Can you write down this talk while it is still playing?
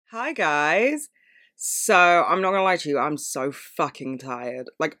Hi guys. So I'm not gonna lie to you, I'm so fucking tired.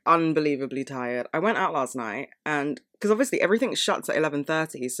 Like unbelievably tired. I went out last night and because obviously everything shuts at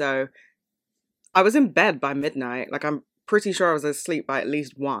 11:30, so I was in bed by midnight. Like I'm pretty sure I was asleep by at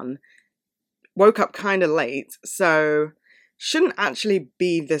least 1. Woke up kind of late, so shouldn't actually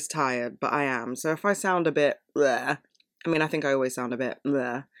be this tired, but I am. So if I sound a bit bleh, I mean I think I always sound a bit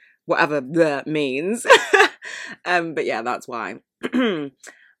bleh, whatever bleh means. But yeah, that's why.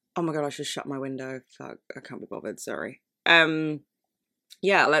 Oh my god, I should shut my window. Fuck, I can't be bothered, sorry.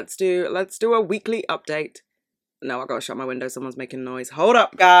 Yeah, let's do a weekly update. No, I gotta shut my window, someone's making noise. Hold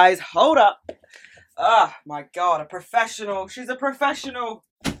up, guys, hold up. Oh my god, a professional. She's a professional.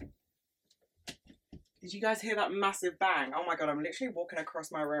 Did you guys hear that massive bang? Oh my god, I'm literally walking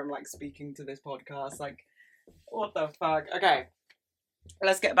across my room like speaking to this podcast. Like, what the fuck? Okay,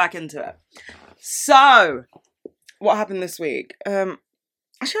 let's get back into it. So, what happened this week?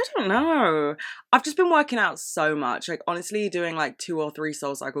 Actually, I don't know. I've just been working out so much. Like, honestly, doing like 2 or 3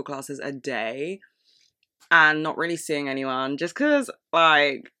 Soul Cycle classes a day and not really seeing anyone. Just because,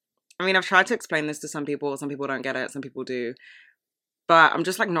 like, I mean, I've tried to explain this to some people. Some people don't get it. Some people do. But I'm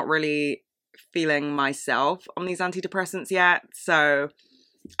just, like, not really feeling myself on these antidepressants yet. So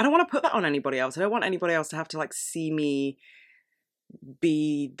I don't want to put that on anybody else. I don't want anybody else to have to, like, see me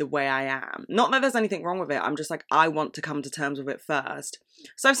be the way I am. Not that there's anything wrong with it. I'm just like, I want to come to terms with it first.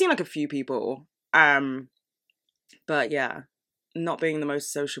 So I've seen like a few people. But yeah, not being the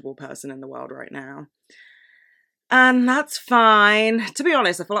most sociable person in the world right now. And that's fine. To be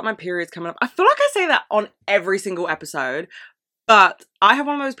honest, I feel like my period's coming up. I feel like I say that on every single episode, but I have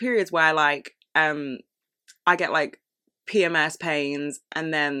one of those periods where like I get like PMS pains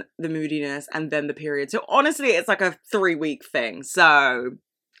and then the moodiness and then the period. So honestly, it's like a 3-week thing. So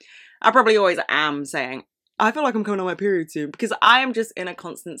I probably always am saying, I feel like I'm coming on my period soon because I am just in a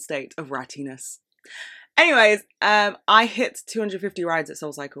constant state of rattiness. Anyways, I hit 250 rides at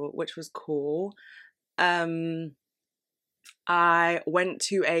Soul Cycle, which was cool. I went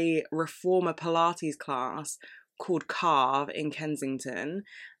to a reformer Pilates class called Carve in Kensington,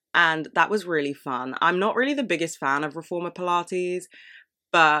 and that was really fun. I'm not really the biggest fan of reformer Pilates,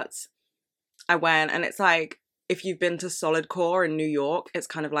 but I went, and it's like, if you've been to Solid Core in New York, it's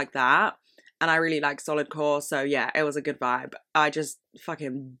kind of like that. And I really like Solid Core, so yeah, it was a good vibe. I just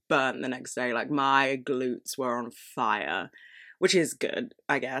fucking burnt the next day. Like, my glutes were on fire, which is good,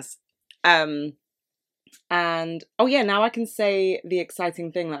 I guess. And oh yeah, now I can say the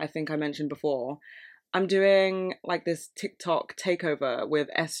exciting thing that I think I mentioned before. I'm doing like this TikTok takeover with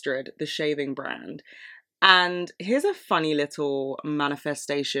Estrid, the shaving brand. And here's a funny little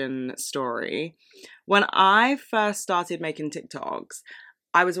manifestation story. When I first started making TikToks,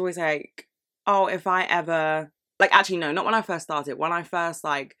 I was always like, oh, if I ever, like, actually, no, not when I first started. When I first,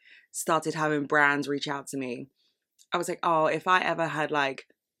 like, started having brands reach out to me, I was like, oh, if I ever had, like,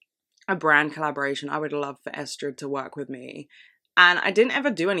 a brand collaboration, I would love for Estrid to work with me. And I didn't ever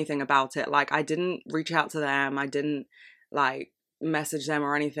do anything about it. Like, I didn't reach out to them. I didn't, like, message them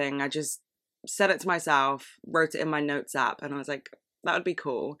or anything. I just said it to myself, wrote it in my notes app, and I was like, that would be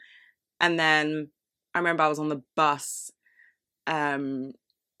cool. And then I remember I was on the bus. I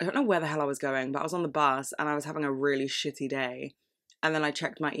don't know where the hell I was going, but I was on the bus and I was having a really shitty day. And then I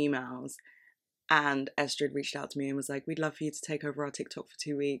checked my emails and Estrid reached out to me and was like, we'd love for you to take over our TikTok for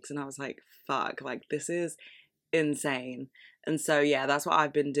 2 weeks. And I was like, fuck, like, this is insane. And so, yeah, that's what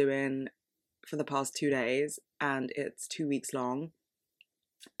I've been doing for the past 2 days. And it's 2 weeks long.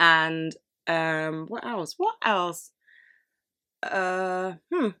 And what else? What else? No,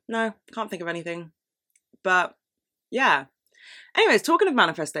 can't think of anything. But yeah. Anyways, talking of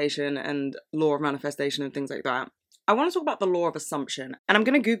manifestation and law of manifestation and things like that, I want to talk about the law of assumption. And I'm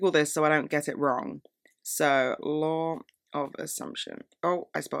going to Google this so I don't get it wrong. So, law of assumption. Oh,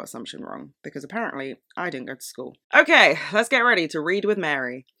 I spelled assumption wrong because apparently I didn't go to school. Okay, let's get ready to read with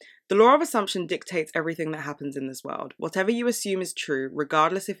Mary. The law of assumption dictates everything that happens in this world. Whatever you assume is true,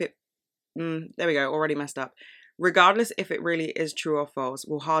 regardless if it... there we go, already messed up. Regardless if it really is true or false,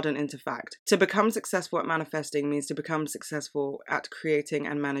 will harden into fact. To become successful at manifesting means to become successful at creating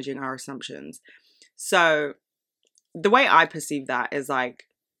and managing our assumptions. So, the way I perceive that is like,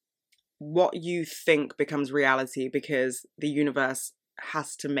 what you think becomes reality because the universe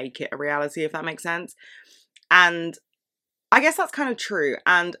has to make it a reality, if that makes sense. And I guess that's kind of true.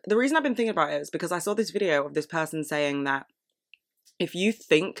 And the reason I've been thinking about it is because I saw this video of this person saying that if you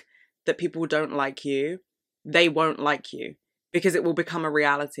think that people don't like you, they won't like you because it will become a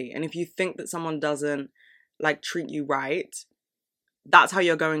reality. And if you think that someone doesn't like treat you right, that's how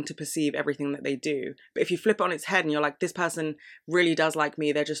you're going to perceive everything that they do. But if you flip it on its head and you're like, this person really does like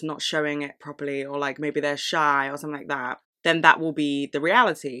me, they're just not showing it properly, or like maybe they're shy or something like that, then that will be the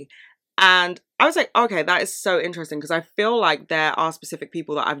reality. And I was like, okay, that is so interesting, because I feel like there are specific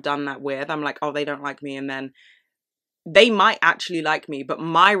people that I've done that with. I'm like, oh, they don't like me. And then they might actually like me, but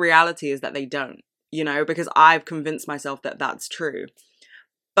my reality is that they don't, you know, because I've convinced myself that that's true.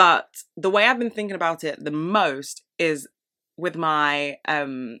 But the way I've been thinking about it the most is with my,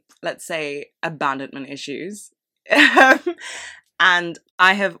 let's say, abandonment issues. And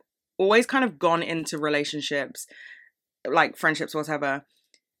I have always kind of gone into relationships, like friendships, whatever,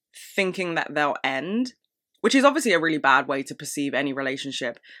 thinking that they'll end, which is obviously a really bad way to perceive any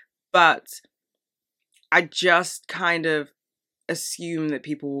relationship. But I just kind of assume that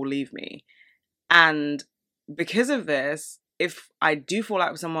people will leave me. And because of this, if I do fall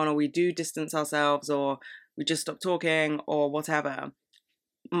out with someone, or we do distance ourselves, or we just stop talking or whatever,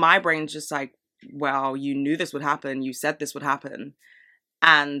 my brain's just like, well, you knew this would happen. You said this would happen.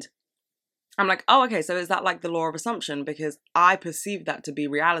 And I'm like, oh, okay, so is that like the law of assumption? Because I perceive that to be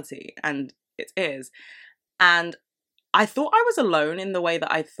reality, and it is. And I thought I was alone in the way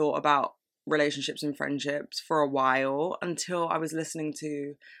that I thought about relationships and friendships for a while, until I was listening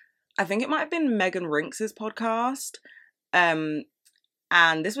to, I think it might have been Megan Rinks's podcast.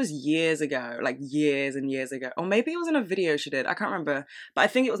 And this was years ago, like years and years ago. Or maybe it was in a video she did. I can't remember. But I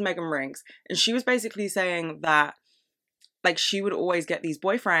think it was Megan Rinks. And she was basically saying that, like, she would always get these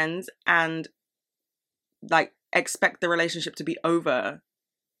boyfriends and, like, expect the relationship to be over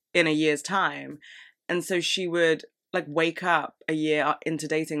in a year's time. And so she would, like, wake up a year into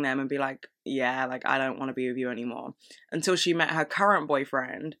dating them and be like, yeah, like, I don't want to be with you anymore. Until she met her current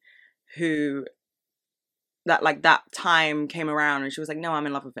boyfriend, who, that time came around and she was like, no, I'm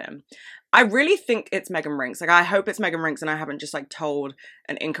in love with him. I really think it's Megan Rinks. Like, I hope it's Megan Rinks and I haven't just, like, told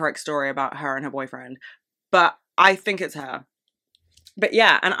an incorrect story about her and her boyfriend. But I think it's her. But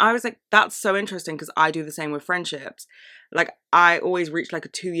yeah, and I was like, that's so interesting, because I do the same with friendships. Like, I always reach, like, a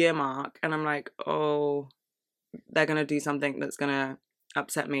 2-year mark and I'm like, oh, they're going to do something that's going to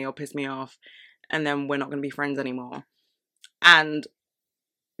upset me or piss me off, and then we're not going to be friends anymore. And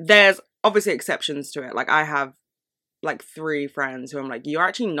there's obviously exceptions to it. Like, I have, like, 3 friends who I'm like, you're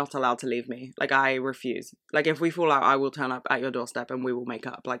actually not allowed to leave me. Like, I refuse. Like, if we fall out, I will turn up at your doorstep and we will make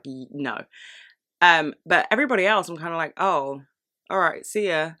up. Like, no. But everybody else, I'm kind of like, oh, all right, see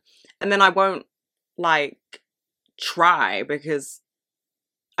ya. And then I won't, like, try, because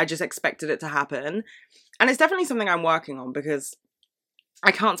I just expected it to happen. And it's definitely something I'm working on, because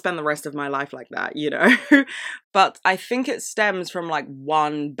I can't spend the rest of my life like that, you know? But I think it stems from, like,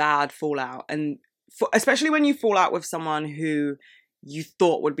 one bad fallout. And especially when you fall out with someone who you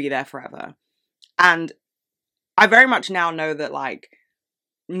thought would be there forever. And I very much now know that, like,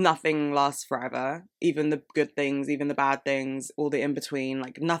 nothing lasts forever. Even the good things, even the bad things, all the in between,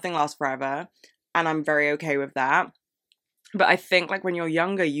 like, nothing lasts forever. And I'm very okay with that. But I think, like, when you're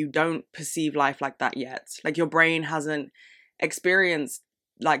younger, you don't perceive life like that yet. Like, your brain hasn't experienced,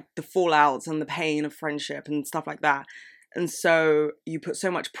 like, the fallouts and the pain of friendship and stuff like that. And so you put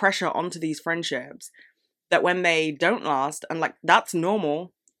so much pressure onto these friendships that when they don't last, and, like, that's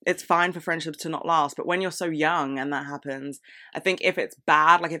normal. It's fine for friendships to not last. But when you're so young and that happens, I think if it's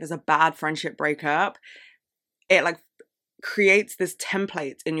bad, like, if there's a bad friendship breakup, it, like, creates this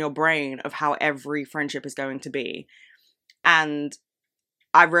template in your brain of how every friendship is going to be. And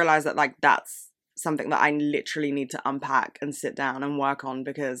I realized that, like, that's something that I literally need to unpack and sit down and work on,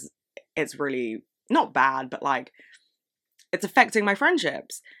 because it's really not bad, but, like, it's affecting my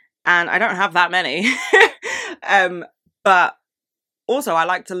friendships. And I don't have that many. But also, I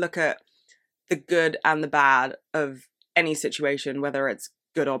like to look at the good and the bad of any situation, whether it's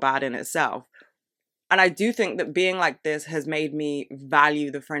good or bad in itself. And I do think that being like this has made me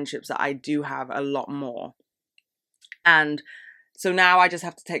value the friendships that I do have a lot more. And so now I just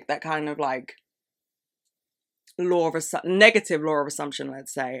have to take that kind of, like, negative law of assumption,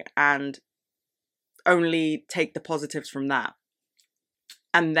 let's say, and only take the positives from that.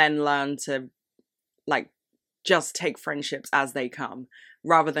 And then learn to, like, just take friendships as they come,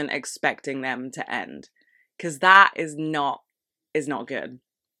 rather than expecting them to end. Because that is not good.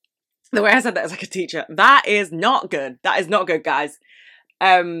 The way I said that as, like, a teacher, that is not good. That is not good, guys.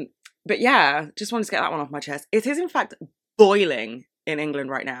 But yeah, just wanted to get that one off my chest. It is, in fact, boiling in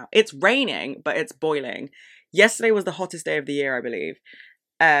England right now. It's raining, but it's boiling. Yesterday was the hottest day of the year, I believe.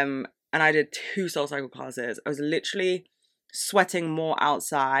 And I did 2 SoulCycle classes. I was literally sweating more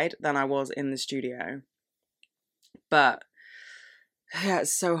outside than I was in the studio. But Yeah,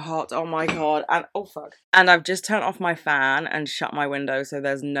 it's so hot. Oh my god. And oh fuck. And I've just turned off my fan and shut my window so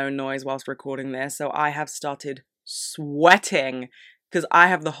there's no noise whilst recording this. So I have started sweating because I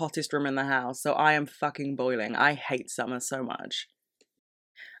have the hottest room in the house. So I am fucking boiling. I hate summer so much.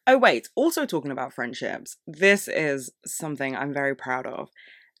 Oh wait, also talking about friendships. This is something I'm very proud of.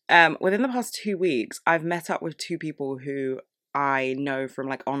 Within the past 2 weeks, I've met up with two people who I know from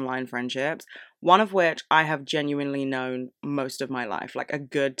like online friendships, one of which I have genuinely known most of my life, like a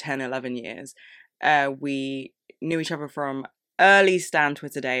good 10, 11 years. We knew each other from early Stan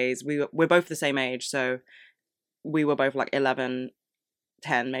Twitter days. We're both the same age, so we were both like 11,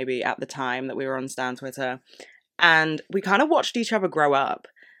 10 maybe at the time that we were on Stan Twitter. And we kind of watched each other grow up.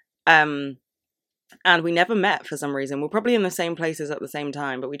 Um, and we never met for some reason. We're probably in the same places at the same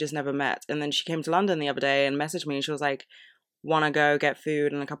time, but we just never met. And then she came to London the other day and messaged me and she was like, wanna go get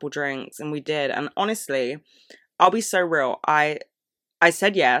food and a couple drinks? And we did. And honestly, I'll be so real. I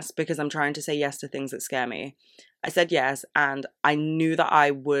said yes because I'm trying to say yes to things that scare me. I said yes and I knew that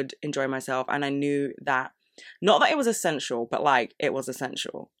I would enjoy myself and I knew that not that it was essential, but like it was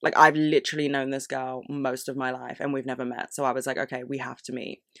essential. Like I've literally known this girl most of my life and we've never met. So I was like, okay, we have to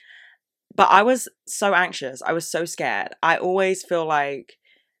meet. But I was so anxious. I was so scared. I always feel like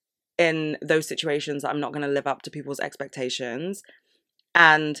in those situations I'm not going to live up to people's expectations.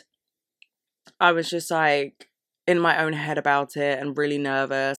 And I was just like in my own head about it and really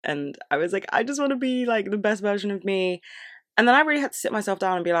nervous. And I was like, I just want to be like the best version of me. And then I really had to sit myself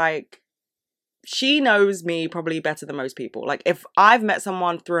down and be like, she knows me probably better than most people. Like if I've met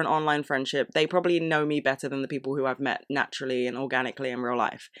someone through an online friendship, they probably know me better than the people who I've met naturally and organically in real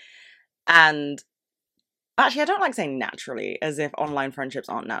life. And actually, I don't like saying naturally as if online friendships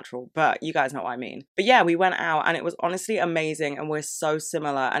aren't natural, but you guys know what I mean. But yeah, we went out and it was honestly amazing and we're so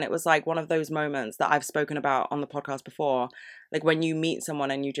similar. And it was like one of those moments that I've spoken about on the podcast before. Like when you meet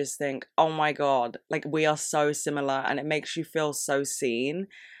someone and you just think, oh my God, like we are so similar and it makes you feel so seen.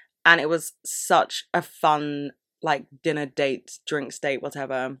 And it was such a fun, like dinner date, drinks date,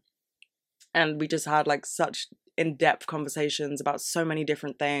 whatever. And we just had like such in-depth conversations about so many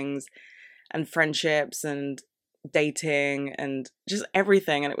different things and friendships and dating and just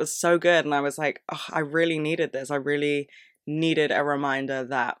everything. And it was so good. And I was like, oh, I really needed this. I really needed a reminder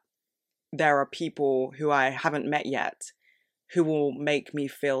that there are people who I haven't met yet who will make me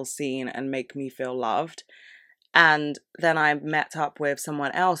feel seen and make me feel loved. And then I met up with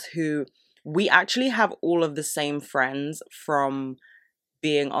someone else who we actually have all of the same friends from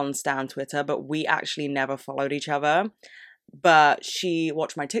being on Stan Twitter, but we actually never followed each other. But she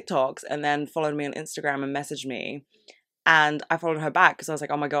watched my TikToks and then followed me on Instagram and messaged me. And I followed her back because I was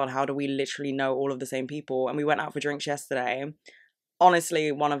like, oh my God, how do we literally know all of the same people? And we went out for drinks yesterday.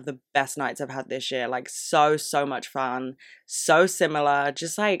 Honestly, one of the best nights I've had this year. Like so much fun. So similar.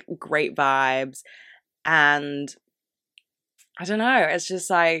 Just like great vibes. And I don't know, it's just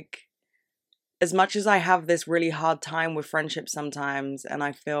like, as much as I have this really hard time with friendships sometimes, and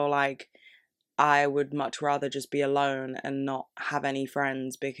I feel like I would much rather just be alone and not have any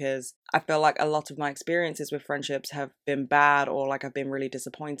friends because I feel like a lot of my experiences with friendships have been bad or like I've been really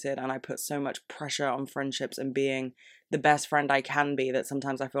disappointed and I put so much pressure on friendships and being the best friend I can be that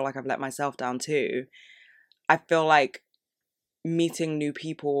sometimes I feel like I've let myself down too. I feel like meeting new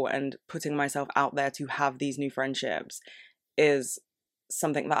people and putting myself out there to have these new friendships is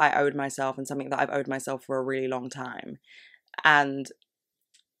something that I owed myself and something that I've owed myself for a really long time. And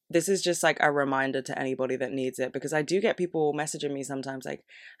this is just like a reminder to anybody that needs it because I do get people messaging me sometimes like,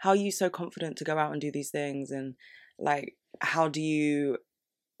 how are you so confident to go out and do these things? And like, how do you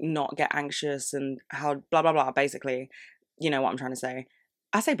not get anxious and how blah, blah, blah, basically, you know what I'm trying to say.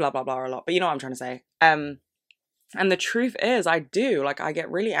 I say blah, blah, blah a lot, but you know what I'm trying to say. And the truth is I do, like I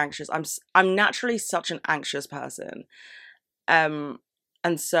get really anxious. I'm naturally such an anxious person. And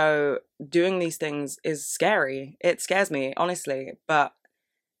so doing these things is scary. It scares me, honestly, but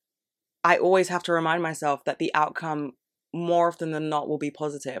I always have to remind myself that the outcome more often than not will be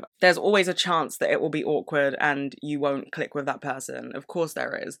positive. There's always a chance that it will be awkward and you won't click with that person. Of course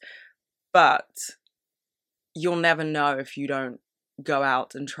there is. But you'll never know if you don't go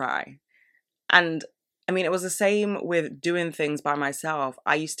out and try. And I mean, it was the same with doing things by myself.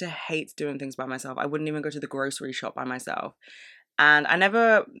 I used to hate doing things by myself. I wouldn't even go to the grocery shop by myself. And I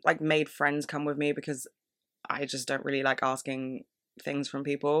never like made friends come with me because I just don't really like asking things from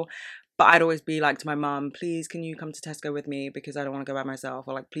people. But I'd always be like to my mum, please, can you come to Tesco with me because I don't want to go by myself?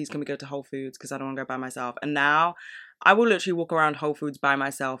 Or like, please, can we go to Whole Foods because I don't want to go by myself? And now I will literally walk around Whole Foods by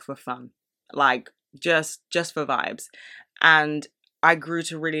myself for fun, like just for vibes. And I grew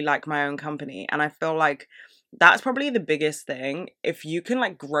to really like my own company. And I feel like that's probably the biggest thing. If you can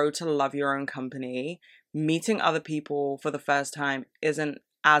like grow to love your own company, meeting other people for the first time isn't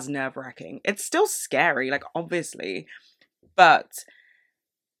as nerve-wracking. It's still scary, like obviously, but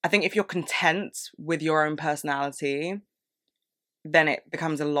I think if you're content with your own personality, then it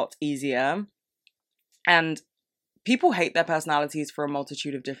becomes a lot easier. And people hate their personalities for a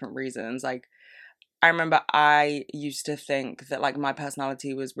multitude of different reasons. Like, I remember I used to think that like my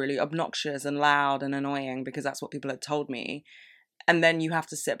personality was really obnoxious and loud and annoying because that's what people had told me. And then you have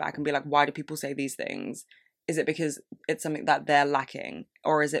to sit back and be like, why do people say these things? Is it because it's something that they're lacking?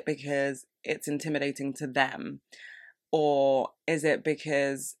 Or is it because it's intimidating to them? Or is it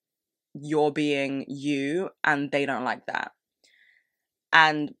because you're being you and they don't like that?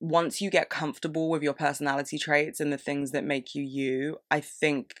 And once you get comfortable with your personality traits and the things that make you you, I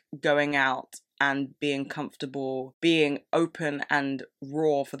think going out and being comfortable, being open and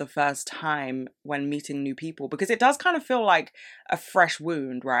raw for the first time when meeting new people, because it does kind of feel like a fresh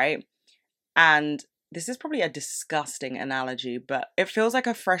wound, right? And this is probably a disgusting analogy, but it feels like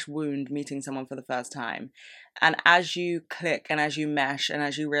a fresh wound meeting someone for the first time. And as you click and as you mesh and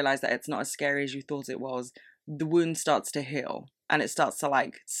as you realize that it's not as scary as you thought it was, the wound starts to heal and it starts to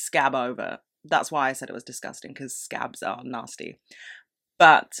like scab over. That's why I said it was disgusting, because scabs are nasty.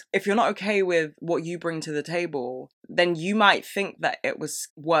 But if you're not okay with what you bring to the table, then you might think that it was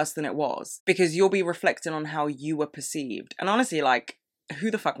worse than it was, because you'll be reflecting on how you were perceived. And honestly, like, who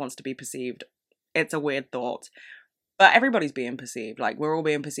the fuck wants to be perceived? It's a weird thought. But everybody's being perceived. Like, we're all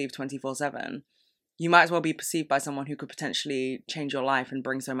being perceived 24/7. You might as well be perceived by someone who could potentially change your life and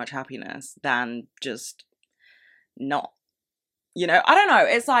bring so much happiness than just not. You know, I don't know.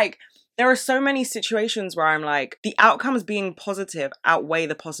 It's like, there are so many situations where I'm like, the outcomes being positive outweigh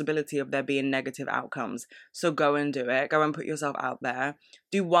the possibility of there being negative outcomes. So go and do it. Go and put yourself out there.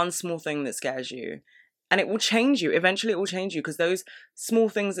 Do one small thing that scares you. And it will change you. Eventually it will change you, because those small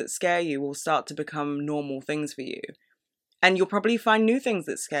things that scare you will start to become normal things for you. And you'll probably find new things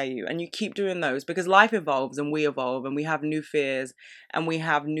that scare you. And you keep doing those, because life evolves and we evolve and we have new fears and we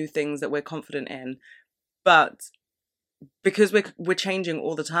have new things that we're confident in. But because we're changing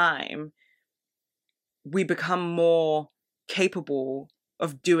all the time, we become more capable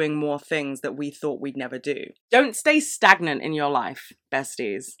of doing more things that we thought we'd never do. Don't stay stagnant in your life,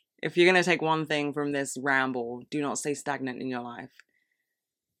 besties. If you're going to take one thing from this ramble, do not stay stagnant in your life.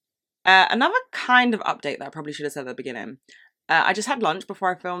 Another kind of update that I probably should have said at the beginning. I just had lunch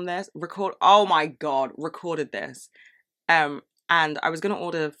before I filmed this. Recorded this. And I was going to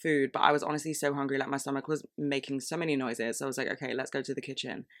order food, but I was honestly so hungry. Like, my stomach was making so many noises. So I was like, okay, let's go to the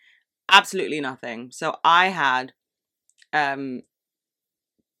kitchen. Absolutely nothing. So I had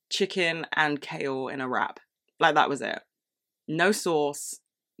chicken and kale in a wrap. Like, that was it. No sauce,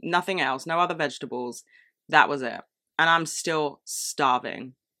 nothing else, no other vegetables. That was it. And I'm still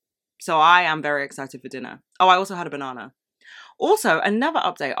starving. So I am very excited for dinner. Oh, I also had a banana. Also, another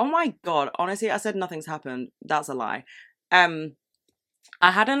update. Oh my God. Honestly, I said nothing's happened. That's a lie.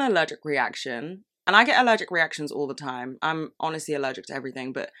 I had an allergic reaction, and I get allergic reactions all the time. I'm honestly allergic to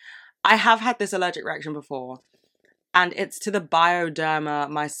everything, but I have had this allergic reaction before, and it's to the Bioderma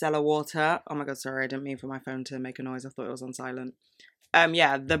micellar water. Oh my God, sorry, I didn't mean for my phone to make a noise. I thought it was on silent.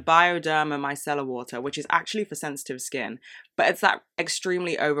 Yeah, the Bioderma micellar water, which is actually for sensitive skin, but it's that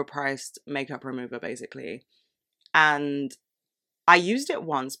extremely overpriced makeup remover, basically. And I used it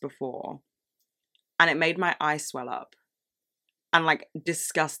once before, and it made my eye swell up. And like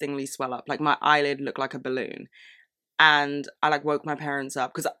disgustingly swell up. Like, my eyelid looked like a balloon. And I like woke my parents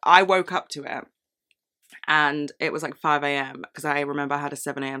up, because I woke up to it. And it was like 5 a.m. because I remember I had a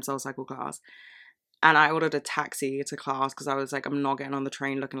 7 a.m. Soul Cycle class. And I ordered a taxi to class because I was like, I'm not getting on the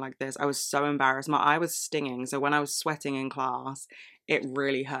train looking like this. I was so embarrassed. My eye was stinging. So when I was sweating in class, it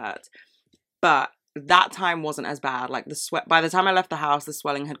really hurt. But that time wasn't as bad. Like, the sweat, by the time I left the house, the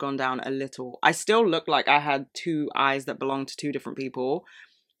swelling had gone down a little. I still looked like I had two eyes that belonged to two different people,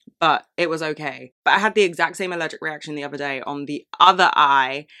 but it was okay. But I had the exact same allergic reaction the other day on the other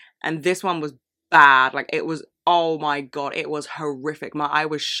eye, and this one was bad. Like, it was, oh my God, it was horrific. My eye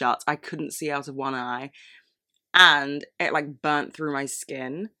was shut. I couldn't see out of one eye, and it like burnt through my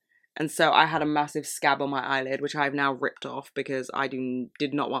skin. And so I had a massive scab on my eyelid, which I've now ripped off because I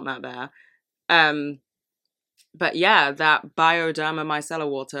did not want that there. But yeah, that Bioderma micellar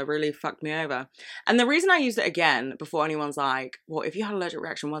water really fucked me over. And the reason I used it again, before anyone's like, well, if you had an allergic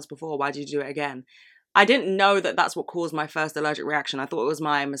reaction once before, why did you do it again? I didn't know that that's what caused my first allergic reaction. I thought it was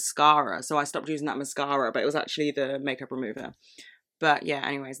my mascara, so I stopped using that mascara, but it was actually the makeup remover. But yeah,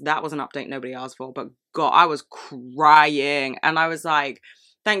 anyways, that was an update nobody asked for. But God, I was crying. And I was like,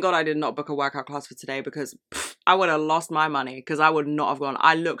 thank God I did not book a workout class for today, because I would have lost my money because I would not have gone.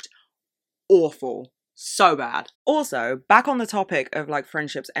 I looked awful. So bad. Also, back on the topic of like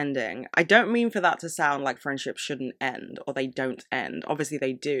friendships ending, I don't mean for that to sound like friendships shouldn't end or they don't end. Obviously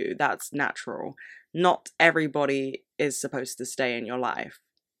they do. That's natural. Not everybody is supposed to stay in your life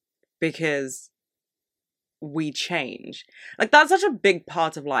because we change. Like, that's such a big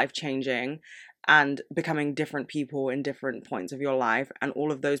part of life, changing and becoming different people in different points of your life, and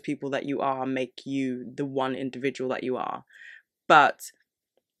all of those people that you are make you the one individual that you are. But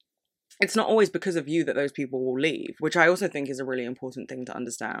it's not always because of you that those people will leave, which I also think is a really important thing to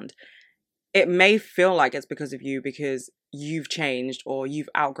understand. It may feel like it's because of you because you've changed or you've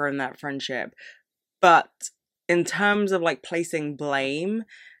outgrown that friendship. But in terms of like placing blame,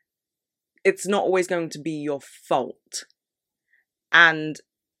 it's not always going to be your fault. And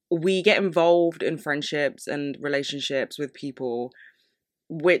we get involved in friendships and relationships with people,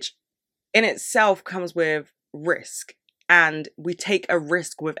 which in itself comes with risk. And we take a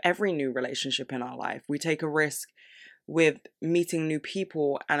risk with every new relationship in our life. We take a risk with meeting new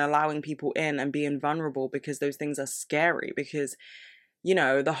people and allowing people in and being vulnerable, because those things are scary. Because, you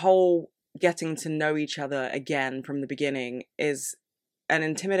know, the whole getting to know each other again from the beginning is an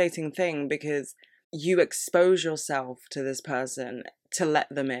intimidating thing, because you expose yourself to this person to let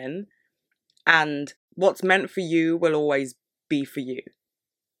them in. And what's meant for you will always be for you.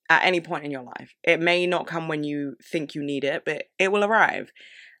 At any point in your life. It may not come when you think you need it, but it will arrive.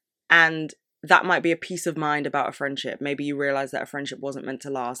 And that might be a peace of mind about a friendship. Maybe you realize that a friendship wasn't meant to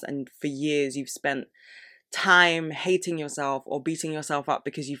last, and for years you've spent time hating yourself or beating yourself up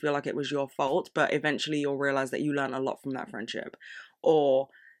because you feel like it was your fault, but eventually you'll realize that you learned a lot from that friendship. Or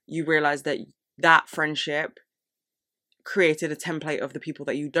you realize that that friendship created a template of the people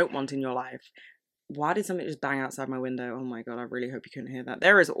that you don't want in your life. Why did something just bang outside my window? Oh my god, I really hope you couldn't hear that.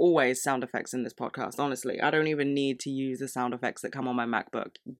 There is always sound effects in this podcast, honestly. I don't even need to use the sound effects that come on my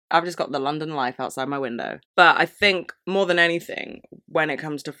MacBook. I've just got the London life outside my window. But I think more than anything, when it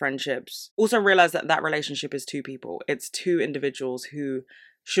comes to friendships, also realize that that relationship is two people. It's two individuals who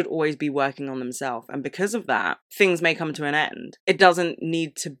should always be working on themselves. And because of that, things may come to an end. It doesn't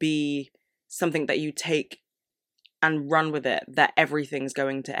need to be something that you take and run with it, that everything's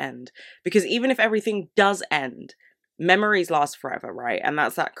going to end. Because even if everything does end, memories last forever, right? And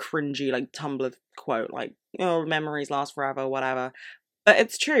that's that cringy, like, Tumblr quote, like, oh, memories last forever, whatever. But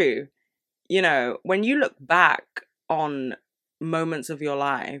it's true. You know, when you look back on moments of your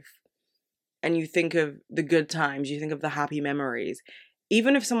life and you think of the good times, you think of the happy memories,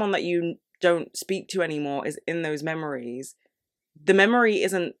 even if someone that you don't speak to anymore is in those memories, the memory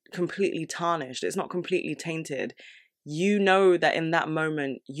isn't completely tarnished. It's not completely tainted. You know that in that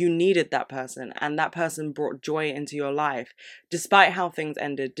moment, you needed that person, and that person brought joy into your life, despite how things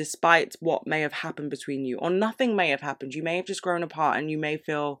ended, despite what may have happened between you, or nothing may have happened. You may have just grown apart and you may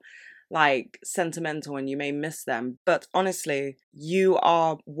feel like sentimental and you may miss them. But honestly, you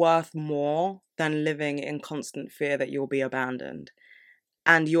are worth more than living in constant fear that you'll be abandoned.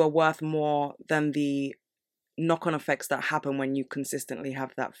 And you are worth more than the knock-on effects that happen when you consistently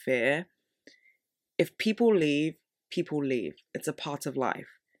have that fear. If people leave, people leave. It's a part of life.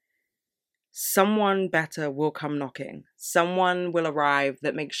 Someone better will come knocking. Someone will arrive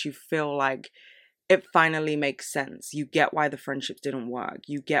that makes you feel like it finally makes sense. You get why the friendships didn't work.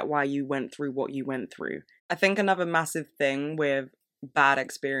 You get why you went through what you went through. I think another massive thing with bad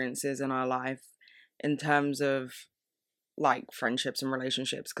experiences in our life, in terms of like friendships and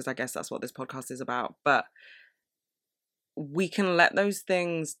relationships, because I guess that's what this podcast is about, but we can let those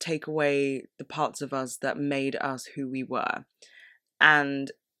things take away the parts of us that made us who we were.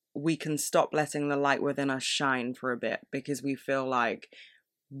 And we can stop letting the light within us shine for a bit because we feel like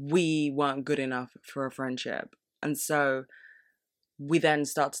we weren't good enough for a friendship. And so we then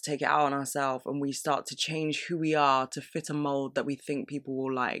start to take it out on ourselves, and we start to change who we are to fit a mold that we think people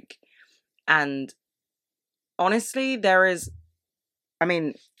will like. And honestly, I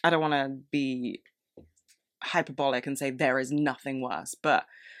don't want to be hyperbolic and say there is nothing worse, but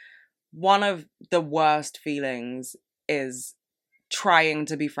one of the worst feelings is trying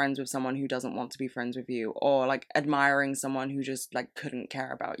to be friends with someone who doesn't want to be friends with you, or like admiring someone who just like couldn't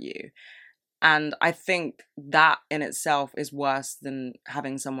care about you. And I think that in itself is worse than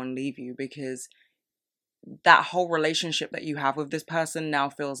having someone leave you, because that whole relationship that you have with this person now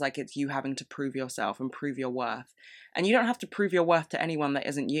feels like it's you having to prove yourself and prove your worth. And you don't have to prove your worth to anyone that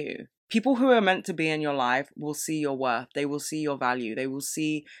isn't you. People who are meant to be in your life will see your worth. They will see your value. They will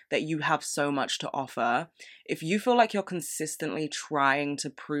see that you have so much to offer. If you feel like you're consistently trying to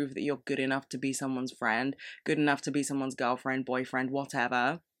prove that you're good enough to be someone's friend, good enough to be someone's girlfriend, boyfriend,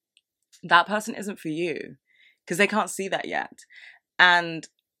 whatever, that person isn't for you. because they can't see that yet. And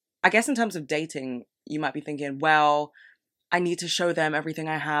I guess in terms of dating, you might be thinking, well, I need to show them everything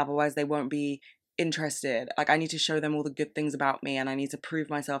I have, otherwise they won't be interested. Like, I need to show them all the good things about me and I need to prove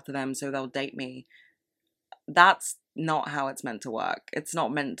myself to them so they'll date me. That's not how it's meant to work. It's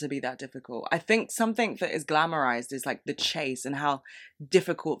not meant to be that difficult. I think something that is glamorized is like the chase and how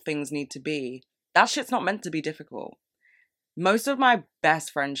difficult things need to be. That shit's not meant to be difficult. Most of my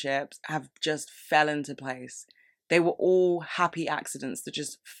best friendships have just fell into place. They were all happy accidents that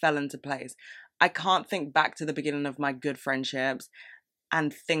just fell into place. I can't think back to the beginning of my good friendships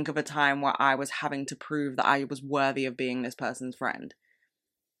and think of a time where I was having to prove that I was worthy of being this person's friend.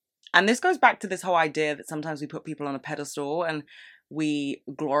 And this goes back to this whole idea that sometimes we put people on a pedestal and we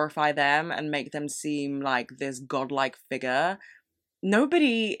glorify them and make them seem like this godlike figure.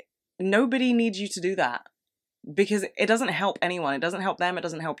 Nobody needs you to do that, because it doesn't help anyone. It doesn't help them. It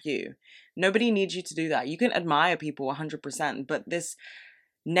doesn't help you. Nobody needs you to do that. You can admire people 100%, but this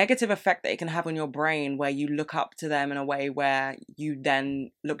negative effect that it can have on your brain where you look up to them in a way where you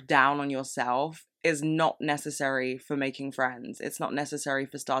then look down on yourself is not necessary for making friends. It's not necessary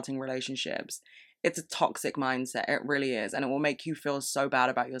for starting relationships. It's a toxic mindset. It really is. And it will make you feel so bad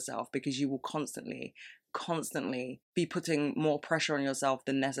about yourself because you will constantly be putting more pressure on yourself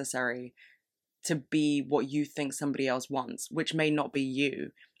than necessary to be what you think somebody else wants, which may not be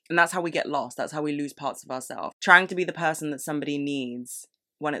you. And that's how we get lost. That's how we lose parts of ourselves. Trying to be the person that somebody needs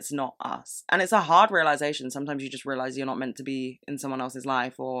when it's not us. And it's a hard realization. Sometimes you just realize you're not meant to be in someone else's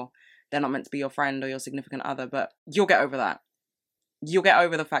life, or they're not meant to be your friend or your significant other, but you'll get over that. You'll get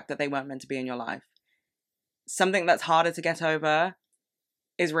over the fact that they weren't meant to be in your life. Something that's harder to get over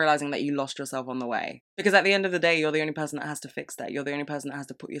is realizing that you lost yourself on the way. Because at the end of the day, you're the only person that has to fix that. You're the only person that has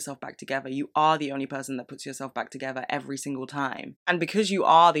to put yourself back together. You are the only person that puts yourself back together every single time. And because you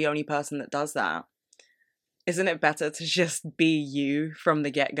are the only person that does that, isn't it better to just be you from the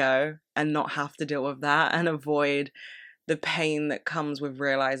get-go and not have to deal with that and avoid the pain that comes with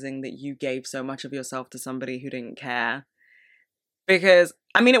realizing that you gave so much of yourself to somebody who didn't care? Because,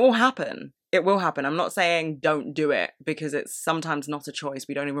 I mean, it will happen. It will happen. I'm not saying don't do it, because it's sometimes not a choice.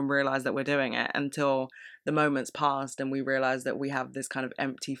 We don't even realize that we're doing it until the moment's passed and we realize that we have this kind of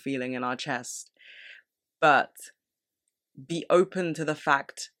empty feeling in our chest. But be open to the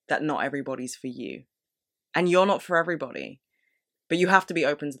fact that not everybody's for you. And you're not for everybody. But you have to be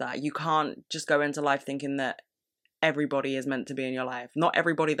open to that. You can't just go into life thinking that everybody is meant to be in your life. Not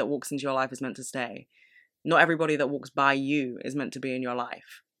everybody that walks into your life is meant to stay. Not everybody that walks by you is meant to be in your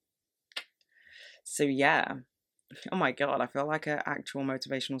life. So yeah. Oh my God, I feel like an actual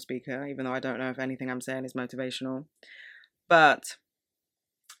motivational speaker, even though I don't know if anything I'm saying is motivational. But,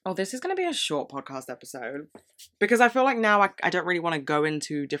 this is going to be a short podcast episode, because I feel like now I don't really want to go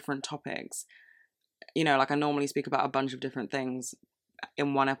into different topics. You know, like I normally speak about a bunch of different things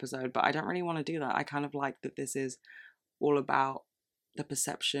in one episode, but I don't really want to do that. I kind of like that this is all about the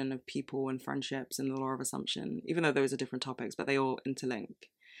perception of people and friendships and the law of assumption, even though those are different topics, but they all interlink.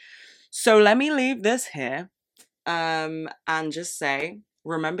 So let me leave this here and just say,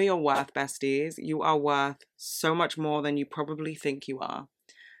 remember your worth, besties. You are worth so much more than you probably think you are,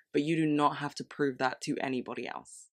 but you do not have to prove that to anybody else.